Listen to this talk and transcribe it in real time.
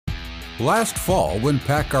Last fall, when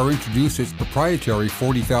Paccar introduced its proprietary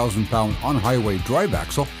 40,000-pound on-highway drive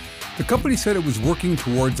axle, the company said it was working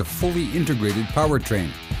towards a fully integrated powertrain.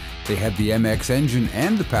 They had the MX engine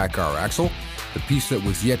and the Paccar axle. The piece that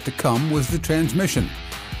was yet to come was the transmission.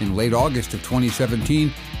 In late August of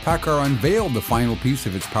 2017, Paccar unveiled the final piece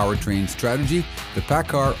of its powertrain strategy, the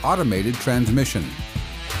Paccar automated transmission.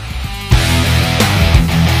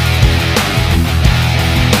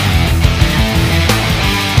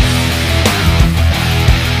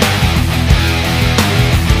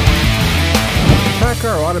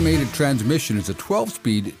 Paccar automated transmission is a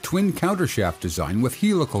 12-speed twin countershaft design with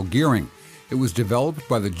helical gearing. It was developed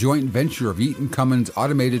by the joint venture of Eaton Cummins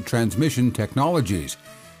Automated Transmission Technologies.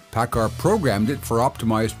 Paccar programmed it for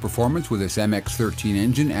optimized performance with its MX-13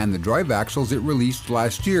 engine and the drive axles it released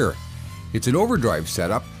last year. It's an overdrive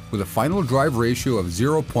setup with a final drive ratio of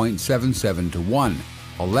 0.77 to 1.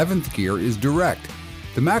 11th gear is direct.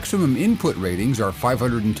 The maximum input ratings are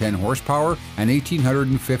 510 horsepower and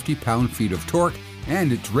 1,850 pound-feet of torque,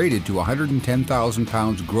 and it's rated to 110,000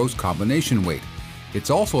 pounds gross combination weight. It's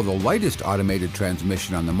also the lightest automated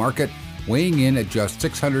transmission on the market, weighing in at just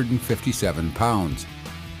 657 pounds.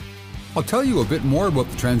 I'll tell you a bit more about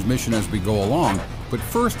the transmission as we go along, but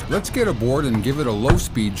first let's get aboard and give it a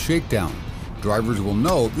low-speed shakedown. Drivers will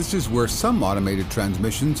know this is where some automated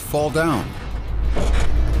transmissions fall down.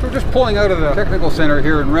 We're just pulling out of the technical center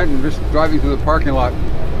here in Renton, just driving through the parking lot.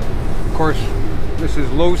 Of course, this is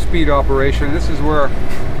low-speed operation. This is where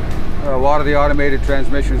a lot of the automated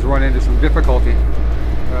transmissions run into some difficulty.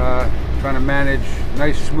 Trying to manage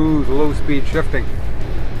nice, smooth, low-speed shifting.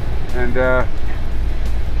 And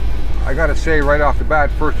I gotta say right off the bat,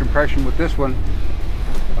 first impression with this one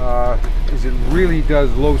is it really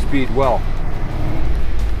does low speed well.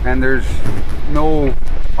 And there's no,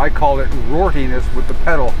 I call it rortiness with the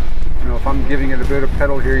pedal. You know, if I'm giving it a bit of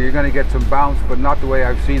pedal here, you're gonna get some bounce, but not the way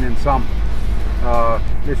I've seen in some.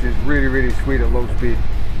 This is really, really sweet at low speed.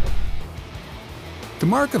 The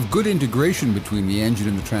mark of good integration between the engine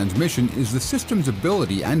and the transmission is the system's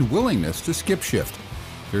ability and willingness to skip shift.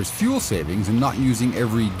 There's fuel savings in not using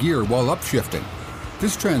every gear while upshifting.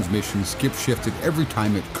 This transmission skip shifted every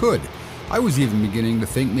time it could. I was even beginning to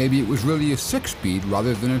think maybe it was really a 6-speed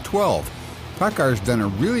rather than a 12. Paccar's done a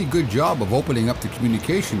really good job of opening up the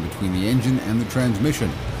communication between the engine and the transmission.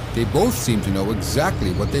 They both seem to know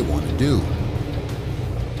exactly what they want to do.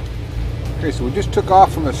 Okay, so we just took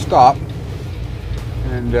off from a stop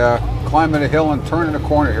and climbing a hill and turning a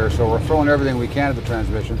corner here, so we're throwing everything we can at the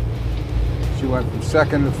transmission. She went from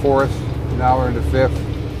 2nd to 4th, now we're into 5th.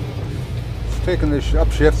 It's taking the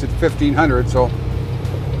upshifts at 1,500, so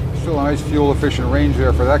still a nice fuel efficient range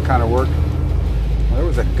there for that kind of work. Well, there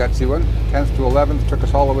was a gutsy one, 10th to 11th, took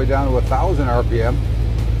us all the way down to 1,000 RPM.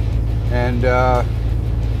 And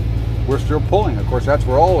we're still pulling. Of course, that's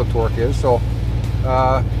where all the torque is, so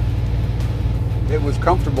it was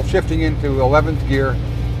comfortable shifting into 11th gear,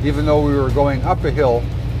 even though we were going up a hill,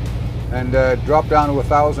 and dropped down to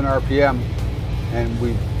 1,000 RPM, and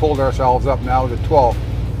we pulled ourselves up now to 12.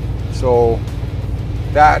 So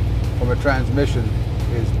that, from a transmission,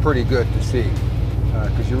 is pretty good to see,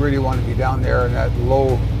 because you really want to be down there in that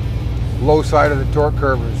low side of the torque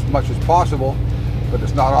curve as much as possible, but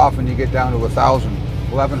it's not often you get down to 1,000.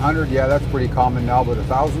 1,100, yeah, that's pretty common now, but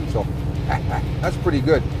 1,000, so that's pretty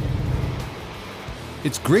good.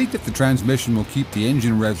 It's great that the transmission will keep the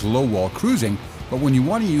engine revs low while cruising, but when you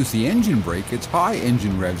want to use the engine brake, it's high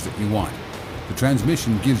engine revs that you want. The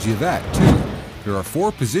transmission gives you that too. There are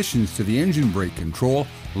 4 positions to the engine brake control: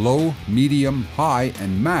 low, medium, high,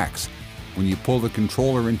 and max. When you pull the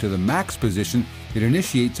controller into the max position, it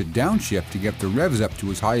initiates a downshift to get the revs up to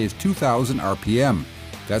as high as 2,000 RPM.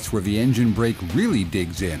 That's where the engine brake really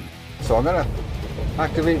digs in. So I'm going to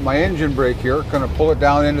activate my engine brake here, going to pull it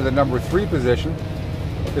down into the number 3 position.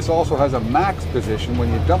 This also has a max position. When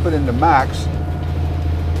you dump it into max,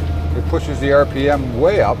 it pushes the RPM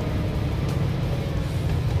way up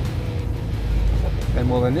and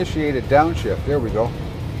will initiate a downshift. There we go.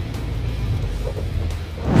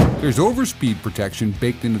 There's overspeed protection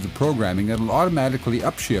baked into the programming that will automatically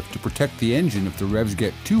upshift to protect the engine if the revs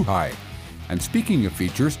get too high. And speaking of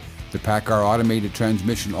features, the Paccar automated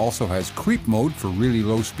transmission also has creep mode for really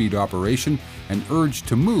low speed operation and urge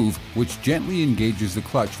to move, which gently engages the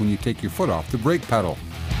clutch when you take your foot off the brake pedal.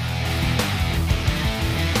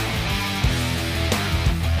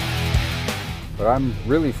 But I'm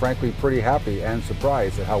really, frankly, pretty happy and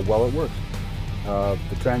surprised at how well it works.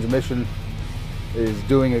 The transmission is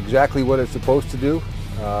doing exactly what it's supposed to do.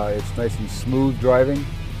 It's nice and smooth driving.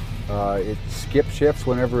 It skip shifts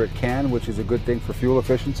whenever it can, which is a good thing for fuel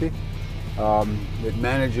efficiency. It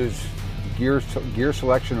manages gear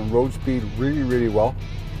selection and road speed really well.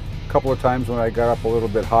 A couple of times when I got up a little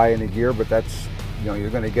bit high in the gear, but that's, you're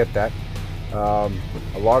going to get that.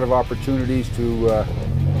 A lot of opportunities to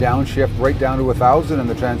downshift right down to 1,000, and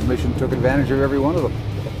the transmission took advantage of every one of them.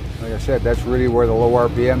 Like I said, that's really where the low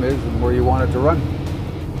RPM is and where you want it to run.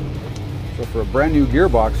 So for a brand new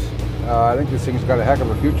gearbox, I think this thing's got a heck of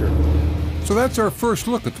a future. So that's our first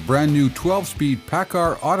look at the brand new 12-speed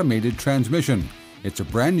Paccar automated transmission. It's a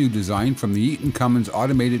brand new design from the Eaton Cummins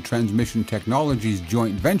Automated Transmission Technologies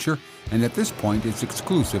joint venture, and at this point it's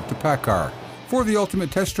exclusive to Paccar. For the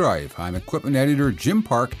Ultimate Test Drive, I'm equipment editor Jim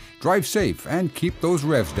Park. Drive safe and keep those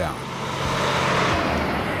revs down.